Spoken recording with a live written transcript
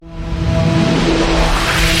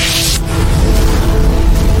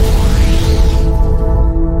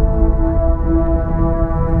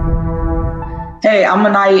I'm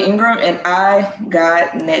Anaya Ingram, and I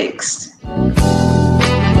got next.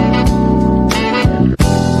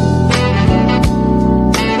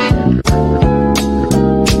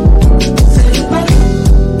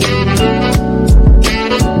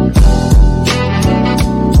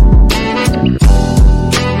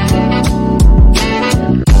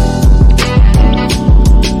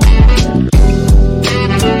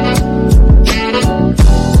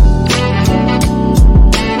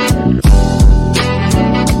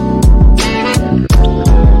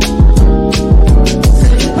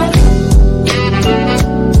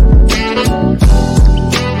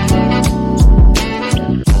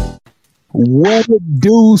 What it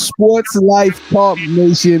do, Sports Life Talk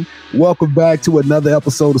Nation? Welcome back to another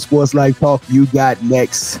episode of Sports Life Talk. You got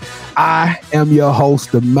next. I am your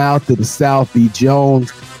host, the mouth of the South, B.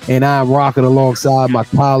 Jones, and I'm rocking alongside my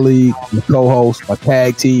colleague, my co-host, my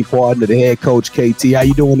tag team partner, the head coach, KT. How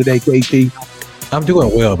you doing today, KT? I'm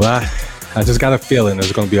doing well, but I just got a feeling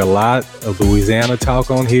there's going to be a lot of Louisiana talk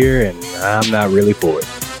on here, and I'm not really for it.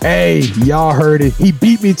 Hey, y'all heard it. He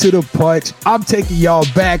beat me to the punch. I'm taking y'all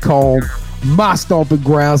back home. My stomping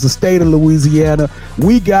grounds, the state of Louisiana.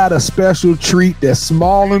 We got a special treat that's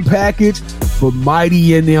small in package, but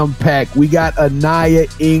mighty in impact. We got Anaya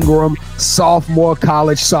Ingram, sophomore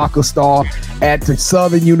college soccer star at the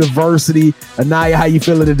Southern University. Anaya, how you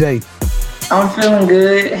feeling today? I'm feeling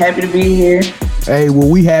good. Happy to be here. Hey, well,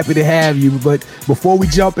 we happy to have you. But before we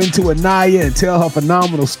jump into Anaya and tell her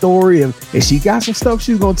phenomenal story, and she got some stuff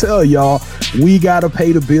she's going to tell y'all, we got to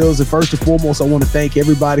pay the bills. And first and foremost, I want to thank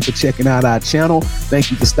everybody for checking out our channel. Thank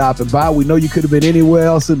you for stopping by. We know you could have been anywhere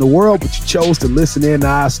else in the world, but you chose to listen in to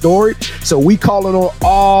our story. So we calling on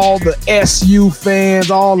all the SU fans,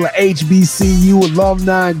 all the HBCU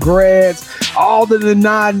alumni and grads, all the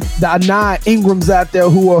nine Ingrams out there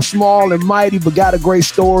who are small and mighty but got a great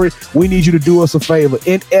story. We need you to do us a favor.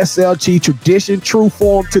 In SLT tradition, true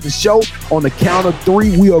form to the show, on the count of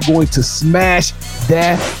 3, we are going to smash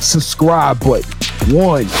that subscribe button.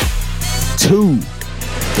 1, 2,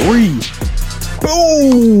 3.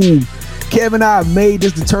 Boom! Kevin and I made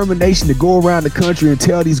this determination to go around the country and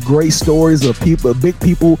tell these great stories of people, big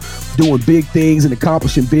people doing big things and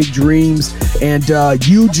accomplishing big dreams. And I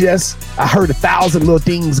heard 1,000 little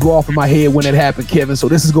things go off in my head when it happened, Kevin. So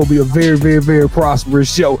this is going to be a very, very, very prosperous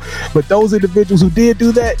show. But those individuals who did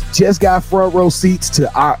do that just got front row seats to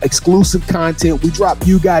our exclusive content. We drop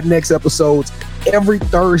You Got Next episodes every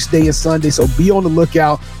Thursday and Sunday. So be on the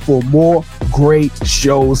lookout for more great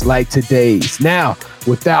shows like today's. Now,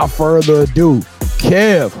 without further ado,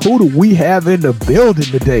 Kev, who do we have in the building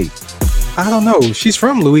today? I don't know. She's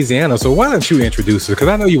from Louisiana, so why don't you introduce her? Because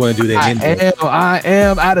I know you want to do that. I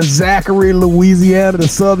am out of Zachary, Louisiana, the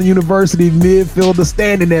Southern University midfielder,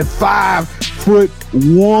 standing at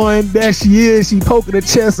 5'1". There she is. She poking her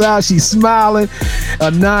chest out. She's smiling.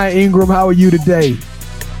 Anaya Ingram, how are you today?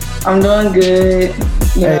 I'm doing good.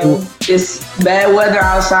 You know, it's bad weather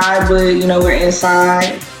outside, but we're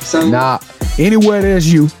inside. So anywhere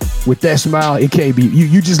there's you with that smile, it can't be.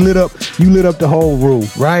 You just lit up the whole room,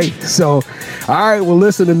 right? So, all right, well,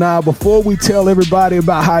 listen, now, before we tell everybody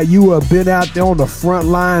about how you have been out there on the front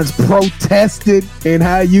lines protested and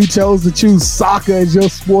how you chose to choose soccer as your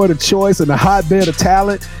sport of choice and a hotbed of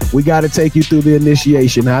talent, we got to take you through the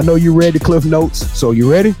initiation. Now, I know you read the Cliff Notes, so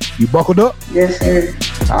you ready? You buckled up? Yes, sir.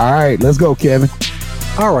 All right, let's go, Kevin.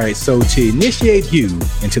 All right, so to initiate you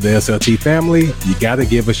into the SLT family, you got to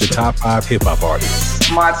give us your top 5 hip-hop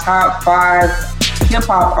artists. My top 5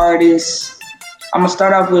 hip-hop artists, I'm going to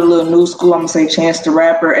start off with a little new school. I'm going to say Chance the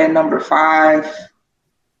Rapper at number 5.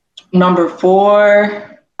 Number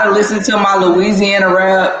 4, I listen to my Louisiana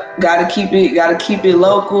rap. Got to keep it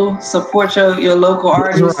local. Support your local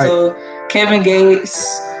artists. Right. So Kevin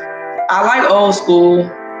Gates. I like old school.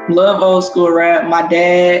 Love old school rap. My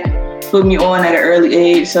dad put me on at an early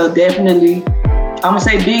age, so definitely I'm gonna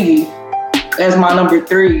say Biggie as my number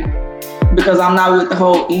 3 because I'm not with the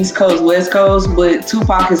whole East Coast, West Coast, but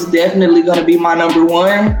Tupac is definitely gonna be my number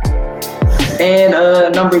 1. And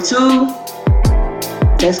number 2,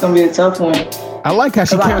 that's gonna be a tough one. I like how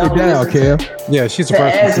she counted down, Kev. Yeah, she's the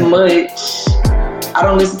first as much. I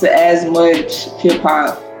don't listen to as much hip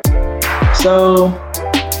hop. So,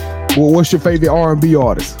 well, what's your favorite R&B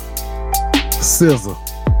artist? SZA.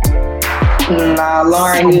 Nah,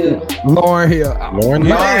 Lauryn Hill. Lauryn Hill.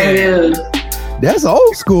 That's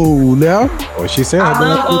old school now. Oh, she said. I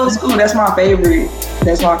love old school. That's my favorite.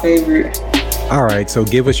 All right, so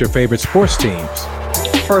give us your favorite sports teams.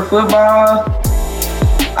 For football,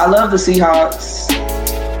 I love the Seahawks.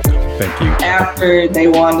 Thank you. After they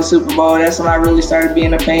won the Super Bowl, that's when I really started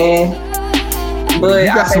being a fan. But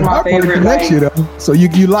I say my favorite next year though. So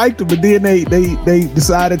you liked them, but then they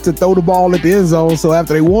decided to throw the ball at the end zone. So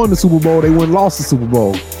after they won the Super Bowl, they went and lost the Super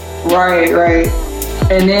Bowl. Right.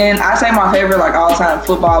 And then I say my favorite like all-time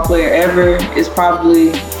football player ever is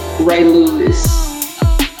probably Ray Lewis.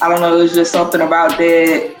 I don't know, it's just something about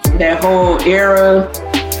that whole era,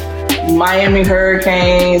 Miami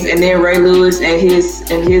Hurricanes, and then Ray Lewis and his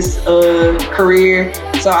career.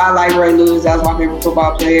 So I like Ray Lewis. That's my favorite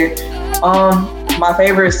football player. My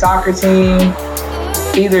favorite soccer team,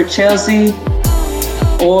 either Chelsea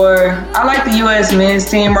or I like the U.S. men's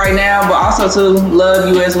team right now, but also too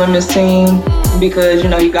love U.S. women's team because,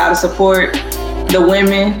 you got to support the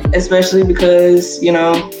women, especially because,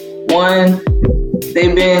 one,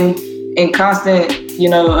 they've been in constant,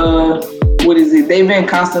 they've been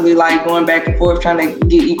constantly like going back and forth trying to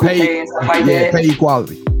get equal pay and stuff like that. Pay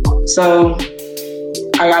equality. So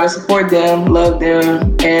I gotta support them, love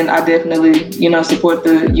them, and I definitely, support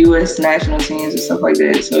the U.S. national teams and stuff like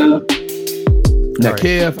that. So. Now,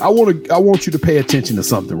 Kev, I want you to pay attention to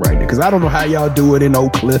something right now because I don't know how y'all do it in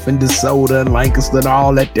Oak Cliff and DeSoto and Lancaster and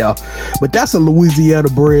all that there, but that's a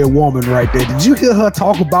Louisiana-bred woman right there. Did you hear her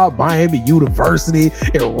talk about Miami University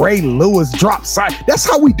and Ray Lewis drop side? That's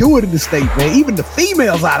how we do it in the state, man. Even the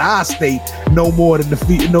females out of our state know more than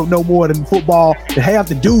know more than football than half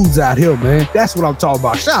the dudes out here, man. That's what I'm talking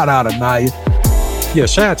about. Shout out, Anaya. Yeah,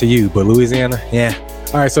 shout out to you, but Louisiana, yeah.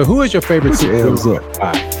 All right, so who is your favorite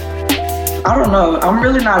superhero? I don't know. I'm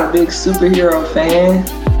really not a big superhero fan.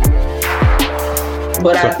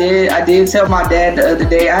 But I did tell my dad the other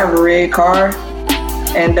day I have a red car.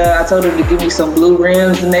 And I told him to give me some blue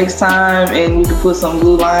rims the next time. And we could put some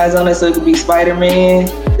blue lines on it so it could be Spider-Man.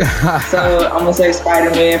 So I'm going to say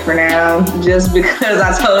Spider-Man for now. Just because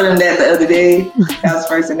I told him that the other day. That was the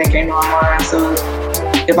first thing that came to my mind. So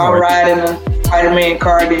if I'm riding a Spider-Man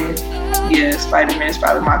car, then yeah, Spider-Man is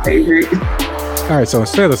probably my favorite. All right, so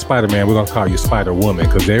instead of Spider-Man, we're going to call you Spider-Woman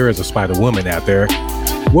because there is a Spider-Woman out there.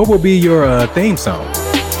 What will be your theme song?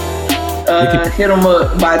 Hit 'Em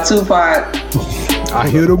Up by Tupac. I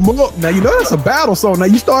hit 'em up. Now, that's a battle song. Now,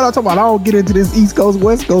 you start out talking about, I don't get into this East Coast,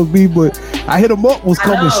 West Coast beat, but I hit 'em up was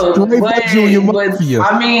coming straight from Junior Mafia.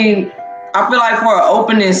 I mean, I feel like for an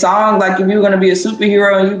opening song, like if you're going to be a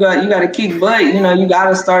superhero and you got to kick butt, you got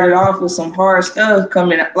to start it off with some hard stuff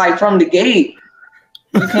coming like from the gate.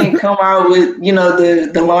 You can't come out with,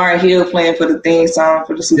 the Lauryn Hill playing for the theme song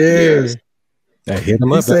for the superheroes. Yeah. Hit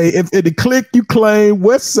them up. Say, if the click you claim,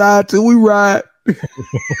 West Side till we ride.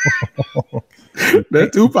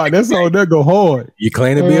 That Tupac, that song, that go hard. You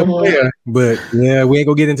claim to be a player, but yeah, we ain't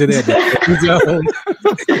gonna get into that.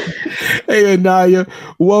 Hey, Anaya,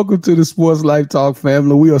 welcome to the Sports Life Talk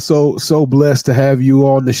family. We are so blessed to have you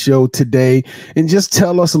on the show today, and just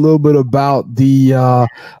tell us a little bit about the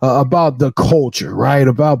culture, right?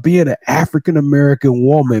 About being an African American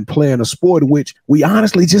woman playing a sport, which we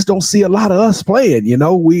honestly just don't see a lot of us playing.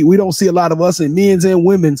 We don't see a lot of us in men's and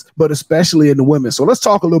women's, but especially in the women. So let's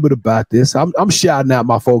talk a little bit about this. I'm shouting out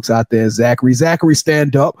my folks out there, Zachary. Zachary,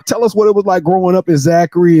 stand up. Tell us what it was like growing up in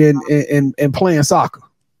Zachary and playing soccer.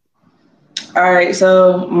 All right,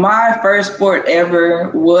 so my first sport ever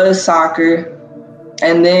was soccer.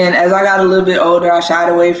 And then as I got a little bit older, I shied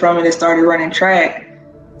away from it and started running track.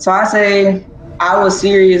 So I say I was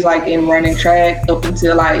serious like in running track up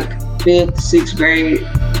until like 5th, 6th grade.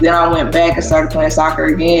 Then I went back and started playing soccer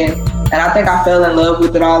again. And I think I fell in love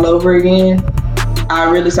with it all over again. I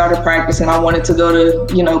really started practicing. I wanted to go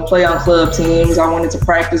to, play on club teams. I wanted to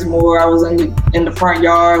practice more. I was in the front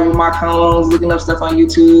yard with my cones, looking up stuff on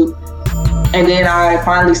YouTube. And then I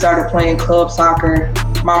finally started playing club soccer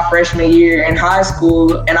my freshman year in high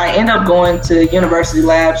school. And I ended up going to University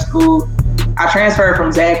Lab School. I transferred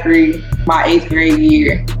from Zachary my 8th grade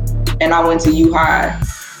year, and I went to U High.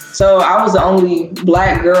 So I was the only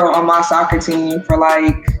Black girl on my soccer team for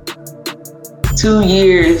like 2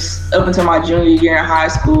 years up until my junior year in high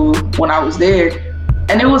school when I was there.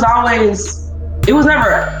 And it was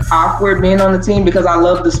never awkward being on the team because I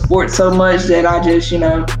loved the sport so much that I just,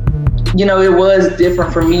 it was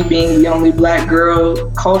different for me being the only Black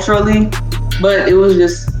girl culturally, but it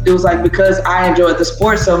was like because I enjoyed the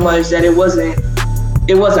sport so much that it wasn't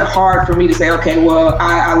hard for me to say, okay, well,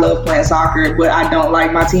 I love playing soccer, but I don't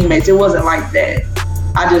like my teammates. It wasn't like that.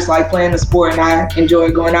 I just like playing the sport and I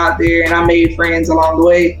enjoyed going out there and I made friends along the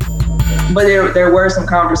way. But there were some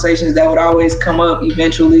conversations that would always come up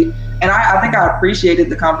eventually. And I think I appreciated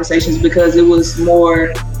the conversations because it was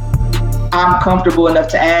more, I'm comfortable enough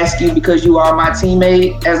to ask you because you are my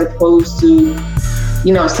teammate, as opposed to,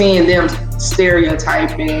 seeing them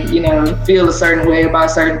stereotype and, feel a certain way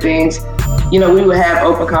about certain things. we would have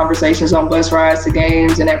open conversations on bus rides to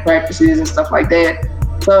games and at practices and stuff like that.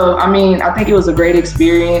 So, I think it was a great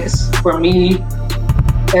experience for me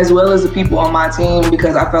as well as the people on my team,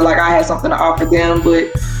 because I felt like I had something to offer them, but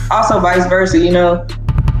also vice versa.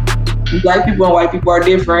 Black people and white people are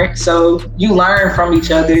different, so you learn from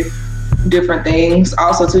each other different things.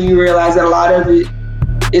 Also, too, you realize that a lot of it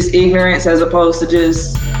is ignorance as opposed to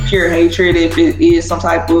just pure hatred. If it is some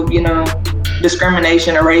type of,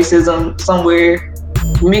 discrimination or racism somewhere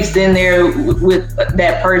mixed in there with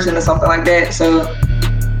that person or something like that. So,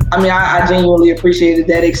 I genuinely appreciated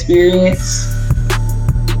that experience.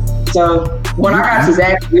 So when I got to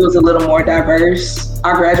Zachary, it was a little more diverse.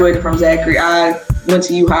 I graduated from Zachary. I went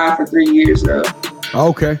to U-High for 3 years though.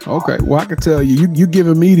 Okay. Well, I can tell you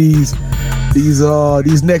giving me these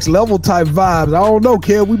next level type vibes. I don't know,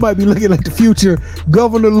 Kev. We might be looking like the future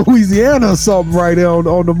governor of Louisiana or something right there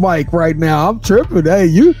on the mic right now. I'm tripping. Hey,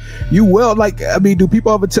 you well, do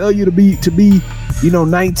people ever tell you to be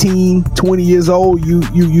 19, 20 years old?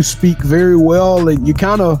 You speak very well, and you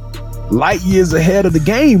kind of light years ahead of the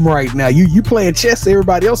game right now. You playing chess,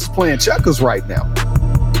 everybody else is playing checkers right now.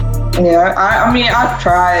 Yeah, I've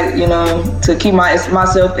tried, to keep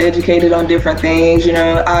myself educated on different things. I'd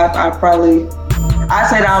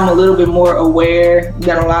say that I'm a little bit more aware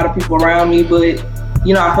than a lot of people around me, but,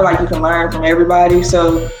 I feel like you can learn from everybody.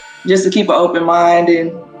 So just to keep an open mind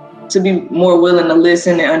and to be more willing to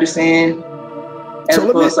listen and understand as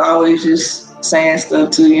opposed to always just saying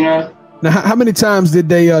stuff too, Now, how many times did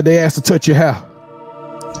they ask to touch your hair?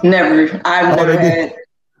 Never. I've never had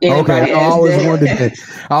anybody ask that.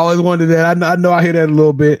 I always wondered that. I know I hear that a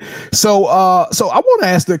little bit. So I want to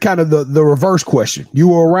ask the reverse question. You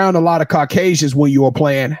were around a lot of Caucasians when you were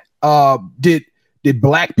playing. Did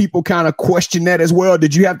black people kind of question that as well?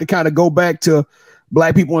 Did you have to kind of go back to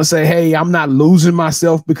black people and say, hey, I'm not losing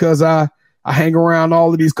myself because I hang around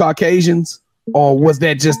all of these Caucasians? Or was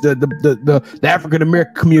that just the African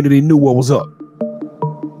American community knew what was up?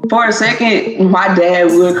 For a second, my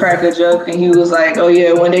dad would crack a joke, and he was like, "Oh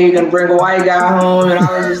yeah, one day you're gonna bring a white guy home," and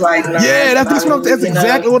I was just like, "No." Yeah, that's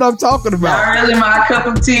exactly what I'm talking about. Not really my cup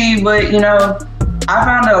of tea, but I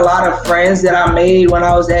found that a lot of friends that I made when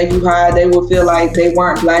I was at U-High, they would feel like they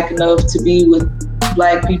weren't black enough to be with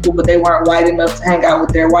black people, but they weren't white enough to hang out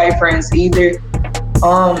with their white friends either.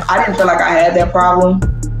 I didn't feel like I had that problem.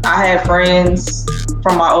 I had friends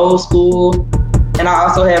from my old school, and I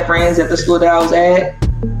also had friends at the school that I was at.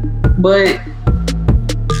 But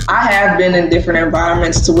I have been in different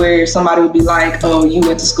environments to where somebody would be like, oh, you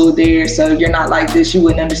went to school there, so you're not like this, you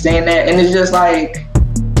wouldn't understand that. And it's just like,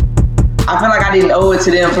 I feel like I didn't owe it to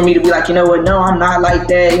them for me to be like, no, I'm not like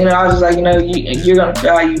that. I was just like, you're going to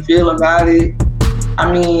feel how you feel about it.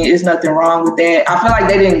 There's nothing wrong with that. I feel like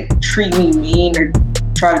they didn't treat me mean or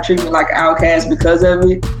try to treat me like an outcast because of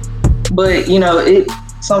it. But,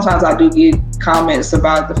 sometimes I do get comments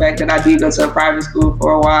about the fact that I did go to a private school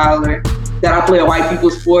for a while, or that I play a white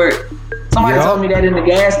people's sport. Somebody told me that in the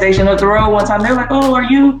gas station up the road one time. They're like, oh, are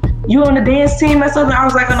you on the dance team or something? I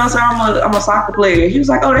was like, oh, no, sir, I'm a soccer player. He was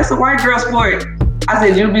like, oh, that's a white girl sport. I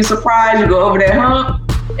said, you'll be surprised. You go over that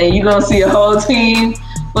hump and you're going to see a whole team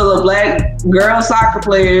full of black girl soccer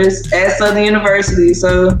players at Southern University.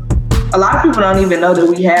 So a lot of people don't even know that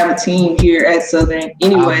we have a team here at Southern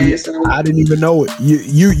anyway. I didn't even know it.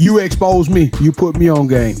 You exposed me. You put me on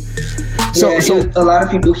game. So a lot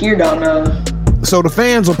of people here don't know. So the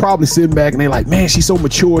fans are probably sitting back and they're like, man, she's so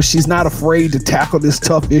mature. She's not afraid to tackle this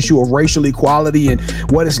tough issue of racial equality and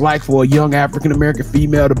what it's like for a young African-American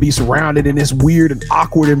female to be surrounded in this weird and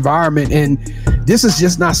awkward environment. And this is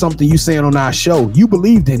just not something you saying on our show. You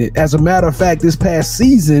believed in it. As a matter of fact, this past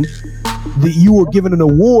season, that you were given an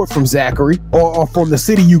award from Zachary or from the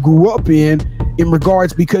city you grew up in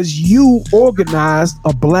regards because you organized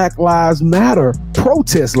a Black Lives Matter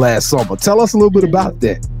protest last summer. Tell us a little bit about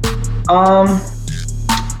that.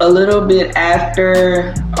 A little bit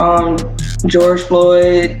after George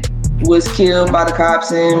Floyd was killed by the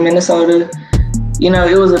cops in Minnesota,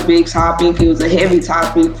 it was a big topic. It was a heavy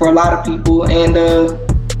topic for a lot of people. And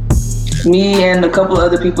me and a couple of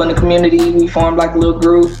other people in the community, we formed like a little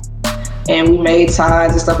group. And we made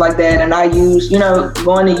signs and stuff like that. And I used,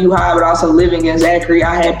 going to U-High, but also living in Zachary,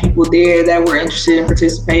 I had people there that were interested in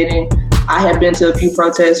participating. I had been to a few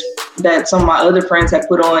protests that some of my other friends had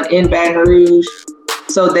put on in Baton Rouge.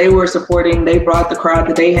 So they were supporting, they brought the crowd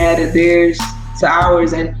that they had at theirs to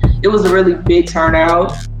ours. And it was a really big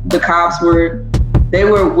turnout. The cops were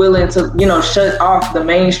willing to, shut off the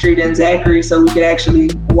main street in Zachary so we could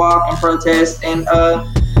actually walk and protest. And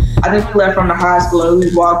I think we left from the high school and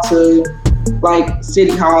we walked to like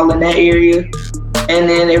City Hall in that area. And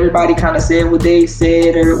then everybody kind of said what they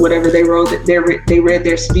said or whatever they wrote. They read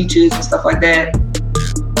their speeches and stuff like that.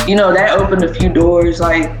 You know, that opened a few doors.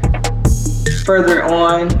 Like further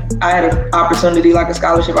on, I had an opportunity, like a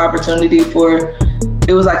scholarship opportunity for,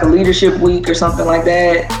 it was like a leadership week or something like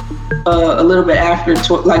that. A little bit after,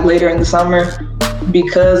 like later in the summer,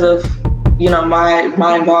 because of, you know, my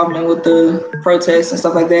involvement with the protests and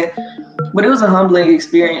stuff like that. But it was a humbling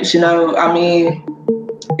experience, you know. I mean,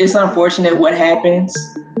 it's unfortunate what happens.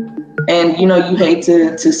 And, you know, you hate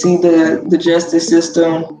to see the justice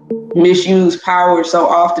system misuse power so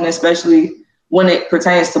often, especially when it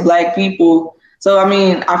pertains to Black people. So, I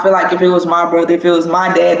mean, I feel like if it was my brother, if it was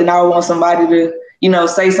my dad, then I would want somebody to, you know,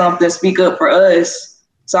 say something, speak up for us.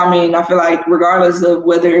 So, I mean, I feel like regardless of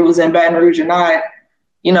whether it was in Baton Rouge or not,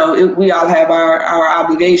 you know, we all have our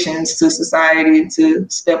obligations to society to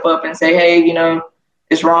step up and say, hey, you know,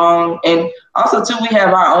 it's wrong. And also, too, we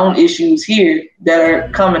have our own issues here that are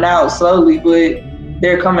coming out slowly, but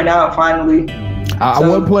they're coming out finally. I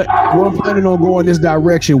wasn't planning on going this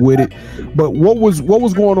direction with it, but what was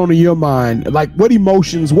going on in your mind? Like, what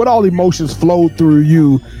all emotions flowed through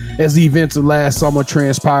you as the events of last summer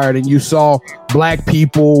transpired and you saw Black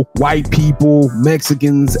people, white people,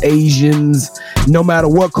 Mexicans, Asians, no matter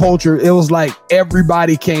what culture, it was like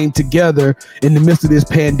everybody came together in the midst of this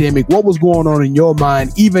pandemic. What was going on in your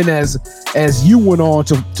mind, even as you went on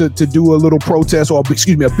to do a little protest, or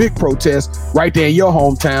a big protest right there in your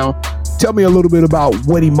hometown? Tell me a little bit about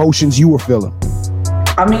what emotions you were feeling.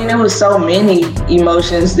 I mean, there was so many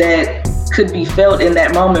emotions that could be felt in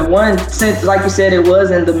that moment. One, since, like you said, it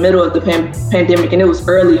was in the middle of the pandemic and it was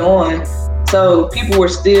early on. So people were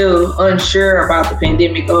still unsure about the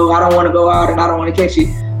pandemic. Oh, I don't want to go out and I don't want to catch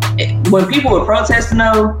it. When people were protesting,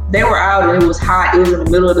 though, they were out and it was hot. It was in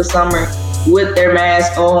the middle of the summer with their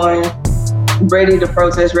mask on, ready to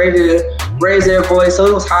protest, ready to raise their voice. So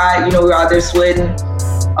it was hot. You know, we were out there sweating.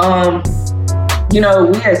 You know,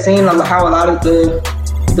 we had seen how a lot of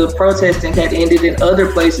the protesting had ended in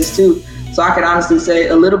other places too. So I can honestly say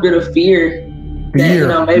a little bit of fear that, you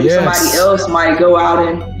know, maybe somebody else might go out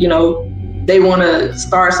and, you know, they want to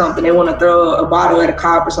start something. They want to throw a bottle at a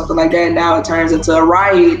cop or something like that. And now it turns into a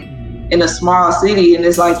riot in a small city. And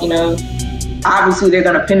it's like, you know, obviously they're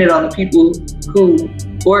going to pin it on the people who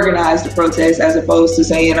organized the protest as opposed to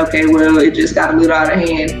saying, okay, well, it just got a little out of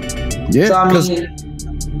hand. Yeah. So, I mean,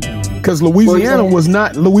 because Louisiana was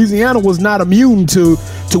not immune to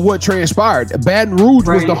what transpired. Baton Rouge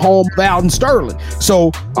was the home of Alton Sterling.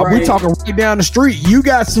 So we're talking right down the street. You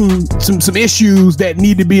got some issues that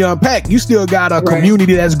need to be unpacked. You still got a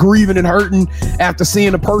community that's grieving and hurting after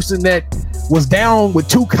seeing a person that was down with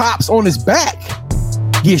 2 cops on his back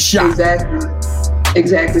get shot.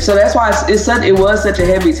 Exactly. So that's why it was such a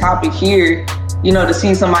heavy topic here, you know, to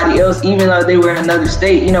see somebody else, even though they were in another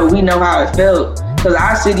state. You know, we know how it felt. Because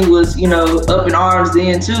our city was, you know, up in arms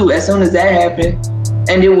then too, as soon as that happened.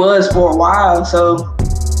 And it was for a while. So,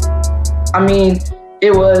 I mean,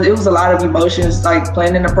 it was a lot of emotions, like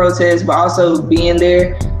planning the protest, but also being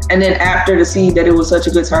there. And then after, to see that it was such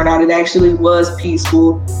a good turnout, it actually was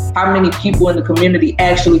peaceful. How many people in the community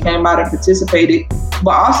actually came out and participated.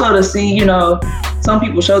 But also to see, you know, some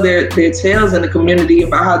people show their tales in the community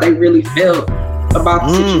about how they really felt about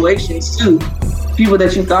the situations too. People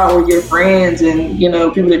that you thought were your friends and, you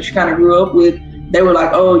know, people that you kind of grew up with, they were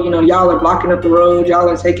like, oh, you know, y'all are blocking up the road, y'all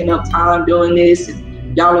are taking up time doing this,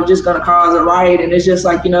 and y'all are just going to cause a riot. And it's just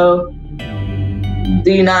like, you know,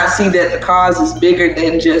 do you not see that the cause is bigger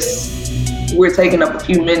than just we're taking up a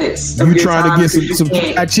few minutes of you your trying time to get some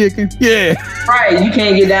fried chicken? Yeah. Right. You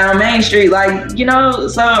can't get down Main Street. Like, you know,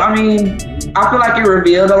 so, I mean, I feel like it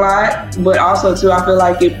revealed a lot, but also, too, I feel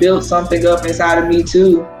like it built something up inside of me,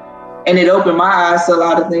 too. And it opened my eyes to a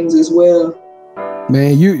lot of things as well.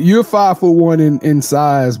 Man, you're 5'1" in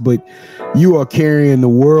size, but you are carrying the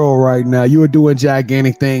world right now. You are doing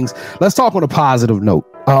gigantic things. Let's talk on a positive note.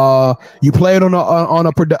 You played on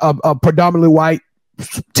a predominantly white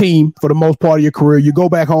team for the most part of your career. You go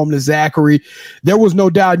back home to Zachary. There was no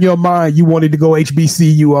doubt in your mind you wanted to go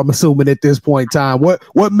HBCU. I'm assuming at this point in time.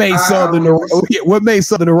 What made Southern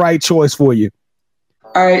the right choice for you?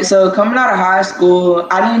 All right, so coming out of high school,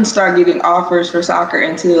 I didn't start getting offers for soccer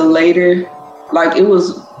until later. Like, it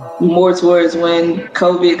was more towards when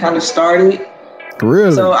COVID kind of started.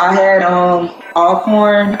 Really? So I had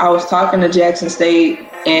Alcorn. I was talking to Jackson State,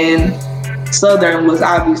 and Southern was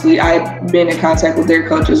obviously, I'd been in contact with their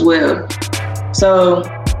coach as well. So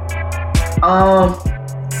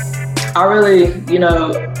I really, you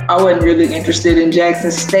know, I wasn't really interested in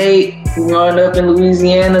Jackson State. Growing up in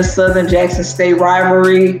Louisiana, Southern Jackson State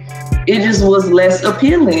rivalry, it just was less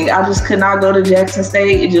appealing. I just could not go to Jackson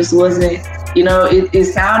State. It just wasn't, it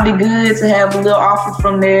sounded good to have a little offer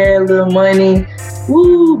from there, a little money.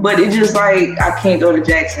 Woo, but it just like, I can't go to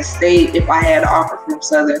Jackson State if I had an offer from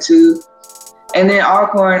Southern too. And then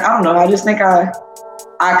Alcorn, I don't know, I just think I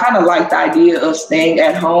kind of like the idea of staying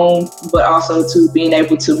at home, but also to being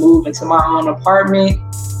able to move into my own apartment.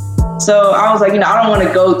 So I was like, I don't want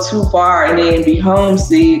to go too far and then be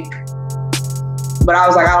homesick. But I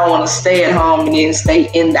was like, I don't want to stay at home and then stay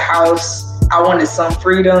in the house. I wanted some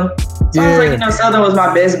freedom. So I was like, Southern was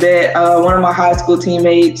my best bet. One of my high school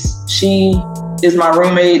teammates, she is my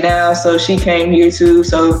roommate now. So she came here too.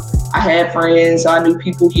 So I had friends. So I knew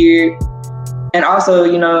people here. And also,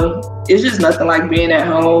 it's just nothing like being at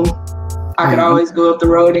home. I could always go up the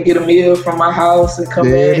road and get a meal from my house and come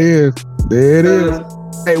back. There it is.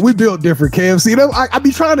 Hey, we built different, Kev. See, I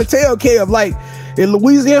be trying to tell Kev, like, in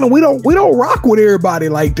Louisiana, we don't rock with everybody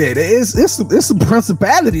like that. It's some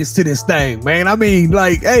principalities to this thing, man. I mean,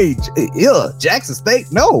 like, hey, Jackson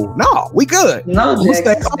State, no, we good. No,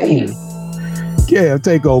 Jackson State. Yeah,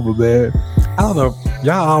 take over, man. I don't know.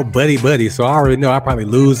 Y'all all buddy, so I already know I probably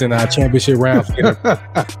lose in our championship round.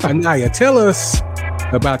 Anaya, tell us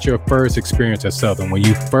about your first experience at Southern, when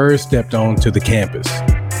you first stepped onto the campus.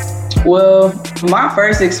 Well, my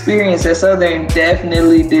first experience at Southern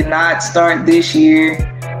definitely did not start this year.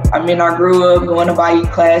 I mean, I grew up going to Bayou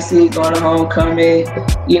Classic, going to homecoming,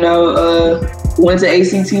 went to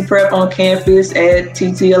ACT prep on campus at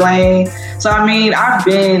TT Elaine. So, I mean, I've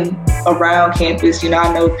been around campus,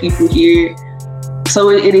 I know people here. So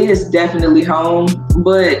it is definitely home.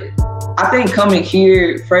 But I think coming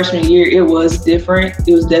here freshman year, it was different.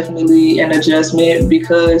 It was definitely an adjustment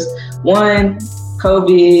because, one,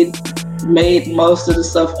 COVID made most of the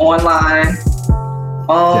stuff online.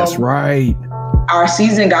 That's right. Our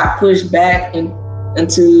season got pushed back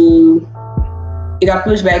into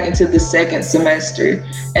the second semester,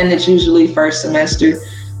 and it's usually first semester.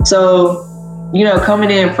 So,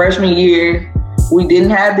 coming in freshman year, we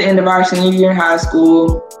didn't have the end of our senior year in high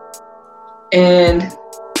school, and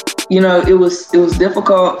it was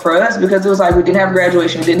difficult for us because it was like we didn't have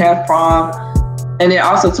graduation, we didn't have prom. And then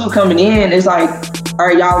also too, coming in, it's like, all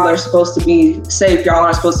right, y'all are supposed to be safe. Y'all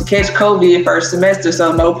aren't supposed to catch COVID first semester.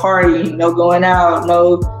 So no partying, no going out,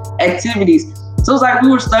 no activities. So it's like we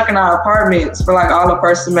were stuck in our apartments for like all the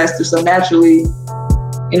first semester. So naturally,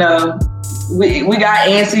 we got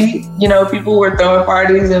antsy. People were throwing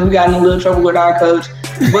parties and we got in a little trouble with our coach.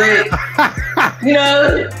 But, we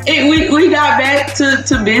got back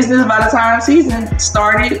to business by the time season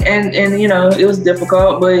started. And it was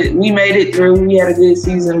difficult, but we made it through. We had a good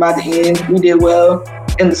season by the end. We did well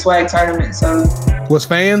in the swag tournament. So, was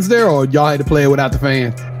fans there or y'all had to play it without the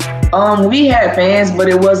fans? We had fans, but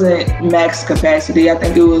it wasn't max capacity. I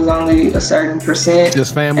think it was only a certain percent.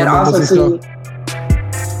 Just family and members also and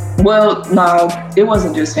stuff? Well, no, it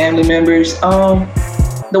wasn't just family members.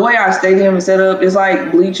 The way our stadium is set up is like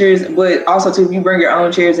bleachers, but also too, if you bring your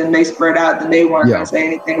own chairs and they spread out, then they weren't going to say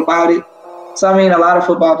anything about it. So, I mean, a lot of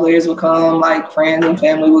football players would come, like friends and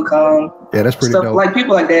family would come. Yeah, that's pretty dope. Like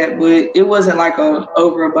people like that, but it wasn't like a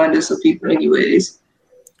overabundance of people anyways.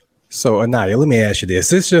 So, Anaya, let me ask you this.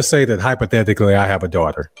 Let's just say that hypothetically I have a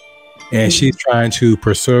daughter and she's trying to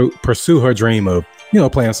pursue her dream of,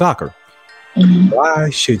 playing soccer. Mm-hmm. Why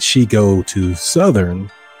should she go to Southern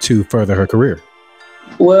to further her career?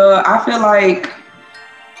 Well, I feel like,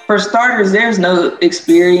 for starters, there's no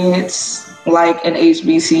experience like an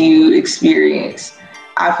HBCU experience.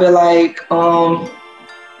 I feel like from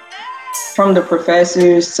the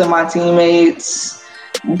professors to my teammates,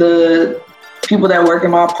 the people that work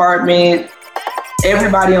in my apartment,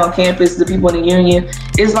 everybody on campus, the people in the union,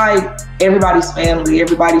 it's like everybody's family,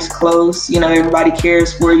 everybody's close, everybody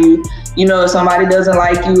cares for you. If somebody doesn't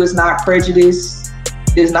like you, it's not prejudice.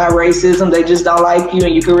 It's not racism. They just don't like you,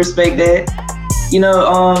 and you can respect that.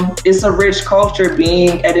 It's a rich culture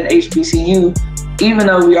being at an HBCU, even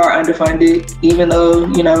though we are underfunded, even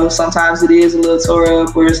though, sometimes it is a little tore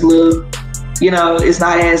up or it's a little, it's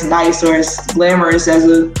not as nice or as glamorous as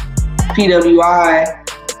a PWI.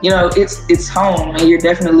 It's home, and you're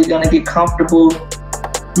definitely going to get comfortable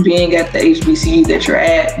being at the HBCU that you're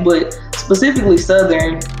at. But specifically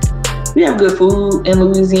Southern, we have good food in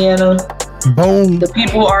Louisiana. Boom. The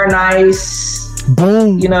people are nice.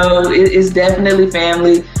 Boom. It's definitely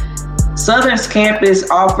family. Southern's campus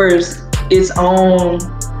offers it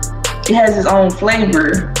has its own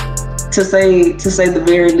flavor, to say the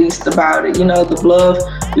very least about it. The bluff,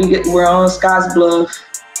 we're on Scotts Bluff.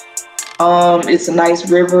 It's a nice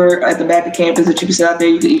river at the back of campus that you can sit out there,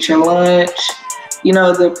 you can eat your lunch. You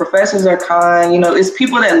know, the professors are kind. You know, it's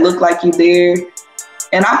people that look like you there.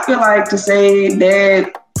 And I feel like to say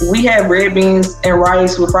that we have red beans and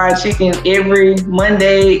rice with fried chicken every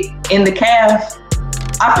Monday in the calf,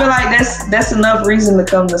 I feel like that's enough reason to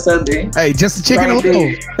come to Southern. Hey, just the chicken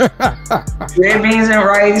alone. Red beans and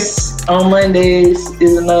rice on Mondays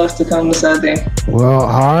is enough to come to Southern. Well,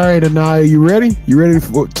 all right, Anaya, you ready? You ready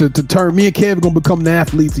to turn? Me and Kev are gonna become the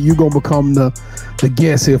athletes, and you gonna become the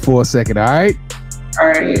guest here for a second. All right. All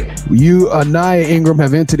right. You, Anaya Ingram,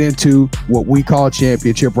 have entered into what we call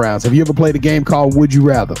championship rounds. Have you ever played a game called Would You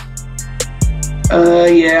Rather?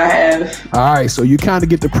 Yeah, I have. All right, so you kind of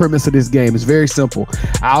get the premise of this game. It's very simple.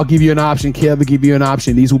 I'll give you an option. Kev will give you an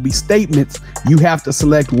option. These will be statements. You have to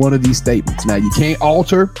select one of these statements. Now, you can't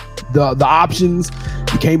alter the options.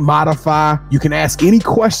 You can't modify. You can ask any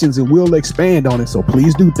questions and we'll expand on it. So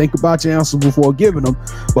please do think about your answers before giving them.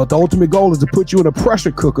 But the ultimate goal is to put you in a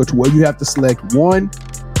pressure cooker to where you have to select one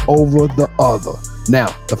over the other.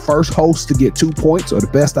 Now, the first host to get 2 points or the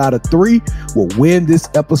best out of 3 will win this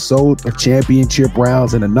episode of Championship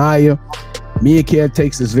Rounds. And Anaya, me and Kev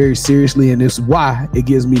takes this very seriously, and this is why it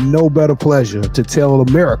gives me no better pleasure to tell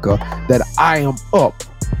America that I am up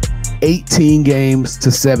 18 games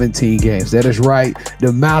to 17 games. That is right.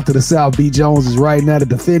 The Mouth of the South, B. Jones, is right now the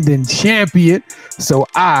defending champion. So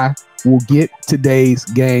I will get today's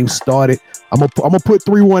game started. I'm gonna put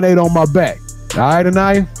 318 on my back. All right,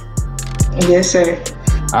 Anaya? Yes, sir.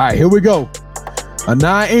 All right, here we go.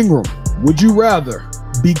 Anaya Ingram, would you rather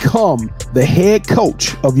become the head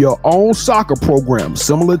coach of your own soccer program,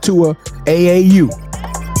 similar to a AAU,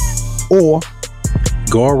 or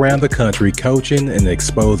go around the country coaching and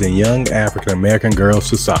exposing young African-American girls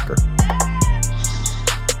to soccer?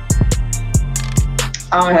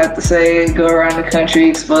 I would have to say go around the country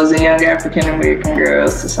exposing young African-American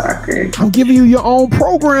girls to soccer. I'm giving you your own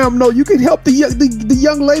program. No, you can help the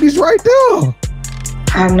young ladies right there.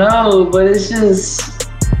 I know, but it's just,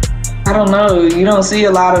 I don't know. You don't see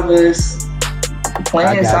a lot of us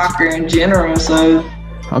playing soccer in general, so.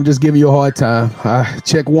 I'm just giving you a hard time.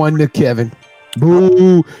 Check one to Kevin.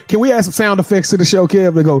 Boo. Can we add some sound effects to the show,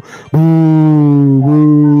 Kev? They go, boo,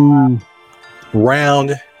 boo.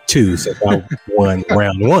 Round 2, so I won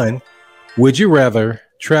round 1. Would you rather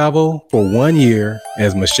travel for 1 year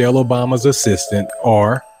as Michelle Obama's assistant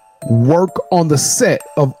or work on the set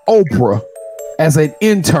of Oprah as an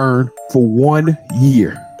intern for 1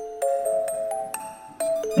 year?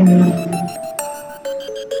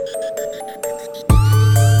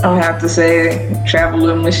 I'll have to say travel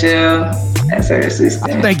with Michelle as her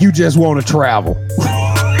assistant. I think you just want to travel.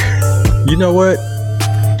 You know what?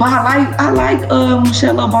 But I like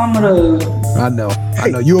Michelle Obama though. I know.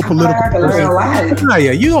 You're a political person. No,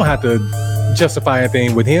 yeah, you don't have to justify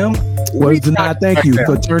anything with him. Well, Zanaya, thank you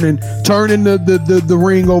for turning the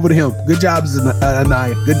ring over to him. Good job,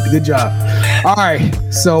 Zanaya. Good job. All right,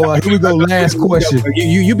 so here we go. Last question.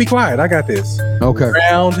 You be quiet. I got this. Okay.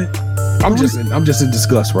 Round. I'm just in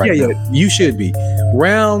disgust right now. Yeah, you should be.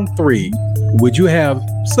 Round 3. Would you have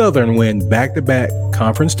Southern win back-to-back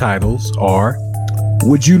conference titles, or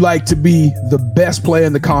would you like to be the best player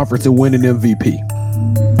in the conference and win an MVP?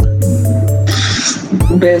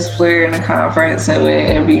 Best player in the conference and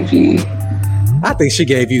win MVP. I think she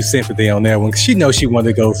gave you sympathy on that one. She knows she wanted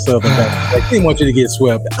to go Southern. Like, she didn't want you to get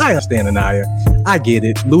swept. I understand, Anaya. I get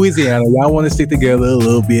it. Louisiana, y'all want to stick together a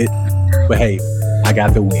little bit. But hey, I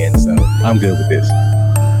got the win, so I'm good with this.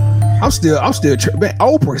 I'm still man,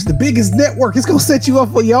 Oprah's the biggest network. It's gonna set you up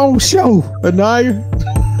for your own show, Anaya.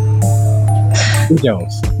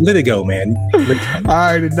 Jones, let it go, man. All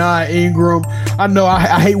right, Anaya Ingram. I know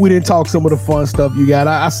I hate we didn't talk some of the fun stuff you got.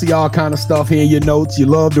 I see all kind of stuff here in your notes. You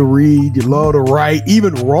love to read, you love to write,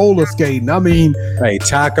 even roller skating. I mean, hey,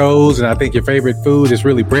 tacos, and I think your favorite food is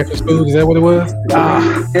really breakfast food. Is that what it was?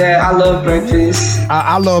 Yeah, I love breakfast.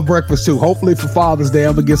 I love breakfast too. Hopefully for Father's Day,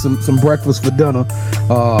 I'm gonna get some breakfast for dinner.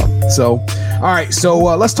 All right, so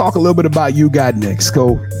let's talk a little bit about You Got Next.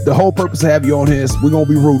 So the whole purpose of having you on here is we're gonna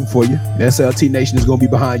be rooting for you. The SLT Nation is gonna be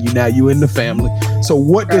behind you now. You in the family. So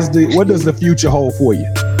what does the future hold for you?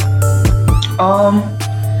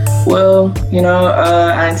 Well,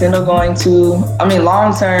 I intend on going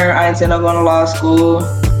long term, I intend on going to law school.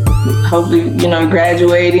 Hopefully,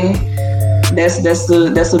 graduating. That's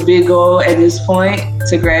a big goal at this point,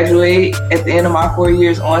 to graduate at the end of my 4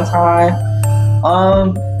 years on time.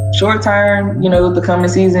 Short term, the coming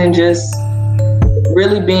season, just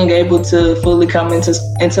really being able to fully come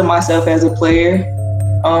into myself as a player,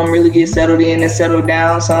 really get settled in and settled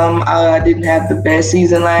down some. I didn't have the best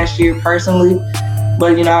season last year personally,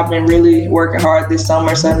 but I've been really working hard this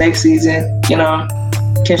summer. So next season,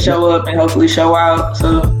 can show up and hopefully show out.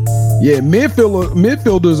 So yeah,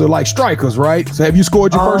 midfielders are like strikers, right? So have you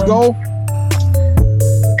scored your first goal?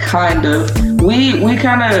 Kind of.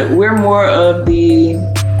 We're more of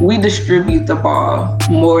we distribute the ball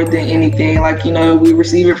more than anything. Like, you know, we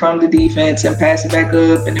receive it from the defense and pass it back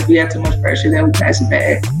up, and if we have too much pressure, then we pass it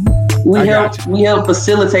back. We help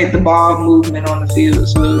facilitate the ball movement on the field.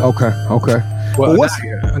 So okay. Well,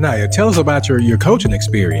 Anaya, tell us about your coaching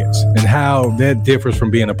experience and how that differs from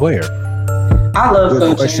being a player. I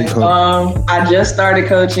love coaching. I just started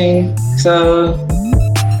coaching, so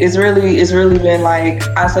it's really been like,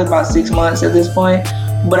 I say about 6 months at this point.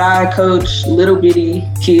 But I coach little bitty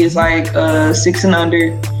kids, like 6 and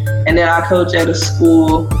under, and then I coach at a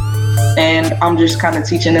school, and I'm just kind of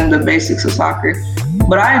teaching them the basics of soccer.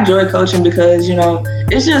 But I enjoy coaching because, you know,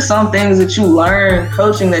 it's just some things that you learn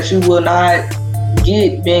coaching that you will not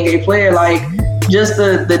get being a player. Like, just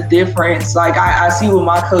the difference. Like, I see what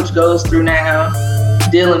my coach goes through now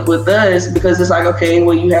dealing with us, because it's like, okay,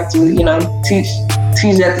 well, you have to, you know, teach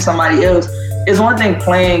that to somebody else. It's one thing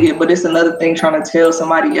playing it, but it's another thing trying to tell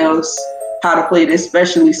somebody else how to play it,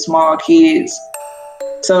 especially small kids.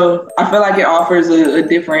 So I feel like it offers a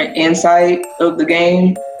different insight of the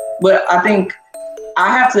game. But I think I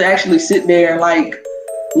have to actually sit there and like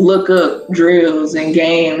look up drills and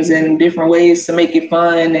games and different ways to make it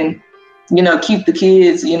fun and, you know, keep the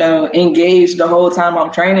kids, you know, engaged the whole time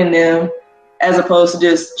I'm training them, as opposed to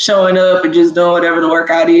just showing up and just doing whatever the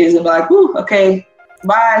workout is and be like, whoo, okay,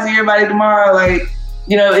 bye, see everybody tomorrow. Like,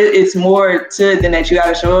 you know, it's more to it than that. You got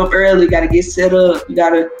to show up early, got to get set up. You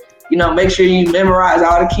got to, you know, make sure you memorize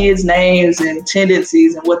all the kids' names and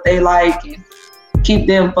tendencies and what they like, and keep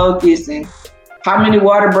them focused, and how many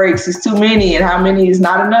water breaks is too many and how many is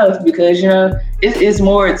not enough, because, you know, it's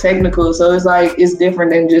more technical. So it's like, it's different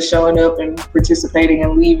than just showing up and participating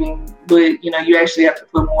and leaving. But, you know, you actually have to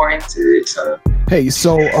put more into it. So, hey,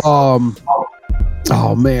 so,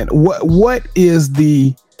 oh man, what is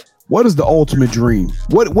the ultimate dream?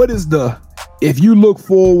 What is if you look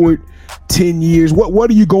forward 10 years, what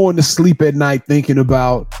are you going to sleep at night thinking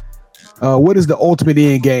about? What is the ultimate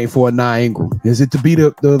end game for Anaya Ingram? Is it to be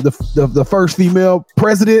the first female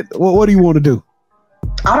president? What do you want to do?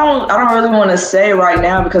 I don't really want to say right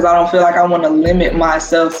now, because I don't feel like I want to limit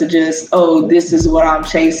myself to just, oh, this is what I'm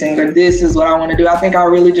chasing or this is what I want to do. I think I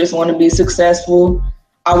really just want to be successful.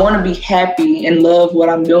 I want to be happy and love what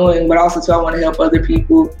I'm doing, but also too, I want to help other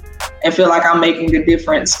people and feel like I'm making a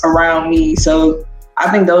difference around me. So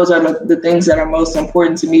I think those are the things that are most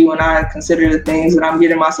important to me when I consider the things that I'm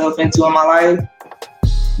getting myself into in my life.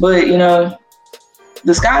 But, you know,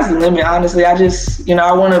 the sky's the limit, honestly. I just, you know,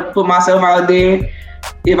 I want to put myself out there.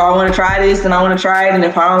 If I want to try this, then I want to try it. And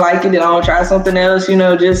if I don't like it, then I want to try something else, you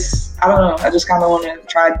know, just, I don't know. I just kind of want to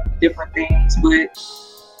try different things. But,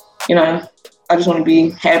 you know, I just want to be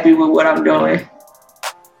happy with what I'm doing.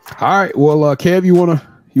 All right. Well, Kev, you want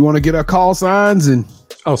to get our call signs and.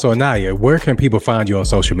 Oh, so Anaya, where can people find you on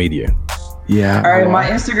social media? Yeah. All right. My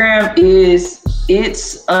Instagram is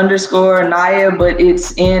its_Anaya, but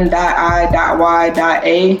it's n.i.y.a.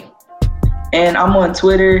 And I'm on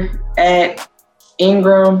Twitter at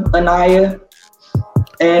Ingram Anaya.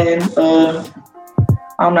 And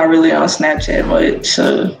I'm not really on Snapchat much.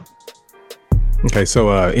 So. Okay.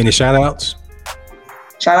 So any shout outs?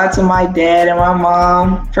 Shout out to my dad and my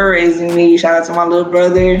mom for raising me. Shout out to my little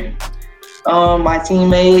brother, my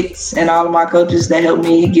teammates, and all of my coaches that helped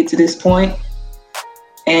me get to this point.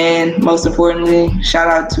 And most importantly, shout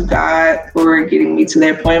out to God for getting me to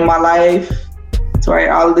that point in my life, to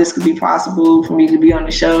where all of this could be possible, for me to be on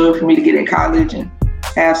the show, for me to get in college and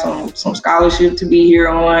have some scholarship to be here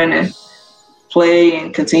on and play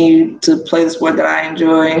and continue to play the sport that I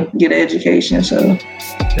enjoy and get an education. So,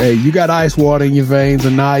 hey, you got ice water in your veins,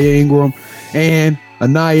 Anaya Ingram. And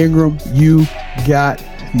Anaya Ingram, you got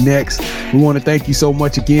next. We want to thank you so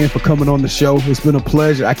much again for coming on the show. It's been a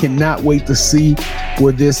pleasure. I cannot wait to see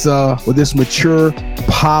where this mature,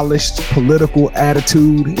 polished political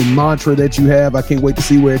attitude and mantra that you have. I can't wait to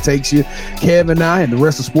see where it takes you. Kev and I and the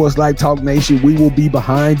rest of Sports Life Talk Nation, we will be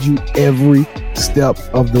behind you every step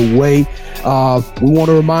of the way. We want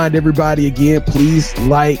to remind everybody again, please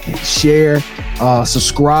like, share,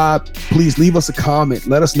 subscribe. Please leave us a comment.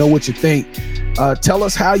 Let us know what you think. Tell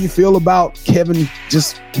us how you feel about Kevin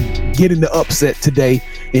just getting the upset today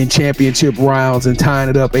in championship rounds and tying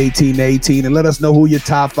it up 18-18. And let us know who your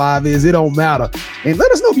top 5 is. It don't matter. And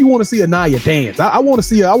let us know if you want to see Anaya dance. I want to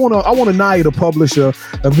see her. I want Anaya to publish a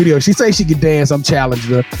video. She say she can dance. I'm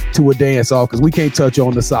challenging her to a dance off because we can't touch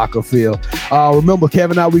on the soccer field. Remember,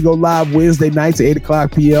 Kevin and I, we go live Wednesday nights at 8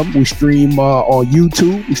 o'clock p.m. We stream on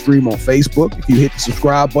YouTube. We stream on Facebook. If you hit the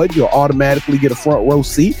subscribe button, you'll automatically get a front row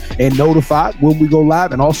seat and notified when we go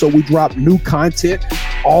live. And also, we drop new content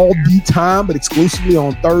all the time, but exclusively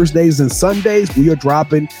on Thursdays and Sundays. We are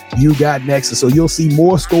dropping You Got Nexus. So you'll see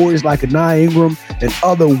more stories like Anaya Ingram and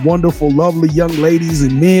other wonderful, lovely young ladies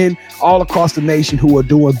and men all across the nation who are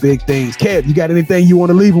doing big things. Kev, you got anything you want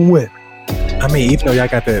to leave them with? I mean, even though y'all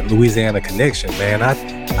got that Louisiana connection, man,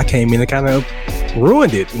 I came in and kind of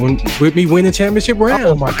ruined it with me winning championship round.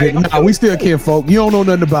 Oh my goodness. Nah, we still kinfolk. You don't know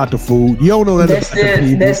nothing about the food. You don't know nothing about the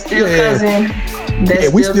people. That's still cousin.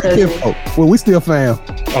 That's we still kinfolk. Well, we still fam.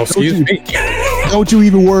 Oh, excuse me. Don't you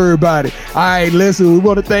even worry about it. All right, listen, we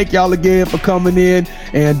want to thank y'all again for coming in.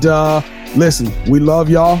 And listen, we love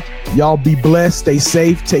y'all. Y'all be blessed, stay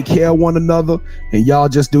safe, take care of one another, and y'all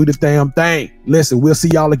just do the damn thing. Listen, we'll see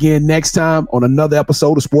y'all again next time on another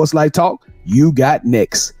episode of Sports Life Talk. You Got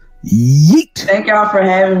Next. Yeet. Thank y'all for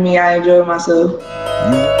having me. I enjoyed myself.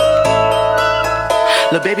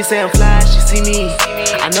 Lil' baby say I'm fly, she see me.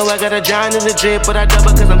 I know I got a John in the drip, but I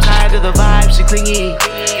double cause I'm tired of the vibe, she clingy.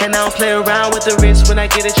 And I don't play around with the wrist, when I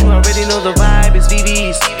get it, you already know the vibe, it's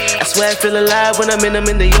VVs. I swear I feel alive when I'm in them,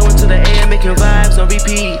 in the yo into the air, making vibes on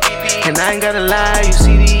repeat. And I ain't gotta lie, you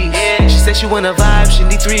see these. She said she wanna vibe, she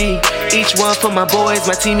need 3. Each one for my boys,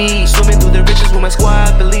 my teamies. Swimming through the riches with my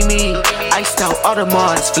squad, believe me. Iced out,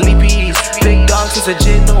 Audemars, Philippe's. Big dog since a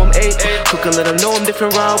jit, though I'm 8. Cook and let them know I'm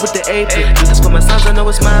different raw with the 8. Do this for my sons, I know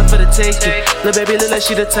it's mine for the taking. Lil' baby look like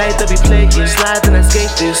she the type that be playing. Slide and I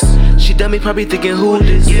skate this. She done me probably thinking who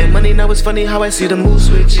this. Yeah, money now it's funny how I see the mood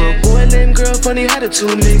switch. But boy, lame girl, funny how the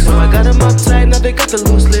 2 mix. So I got them uptight, now they got the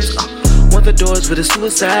loose lips. Want the doors with a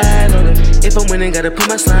suicide on it. If I'm winning, gotta put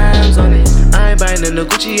my slimes on it. I ain't buying in no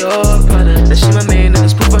Gucci or Prada. That she my man, and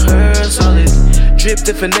it's proof of her solid. Dripped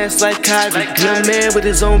and finesse like Kyrie. Young man with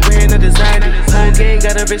his own brand, I designed it. Whole gang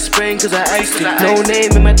got a wrist sprain cause I iced it. No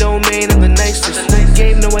name in my domain, I'm the nicest.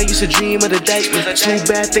 Game, know I used to dream of the diamond. 2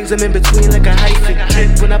 bad things I'm in between like a hyphen.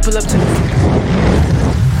 Drip when I pull up to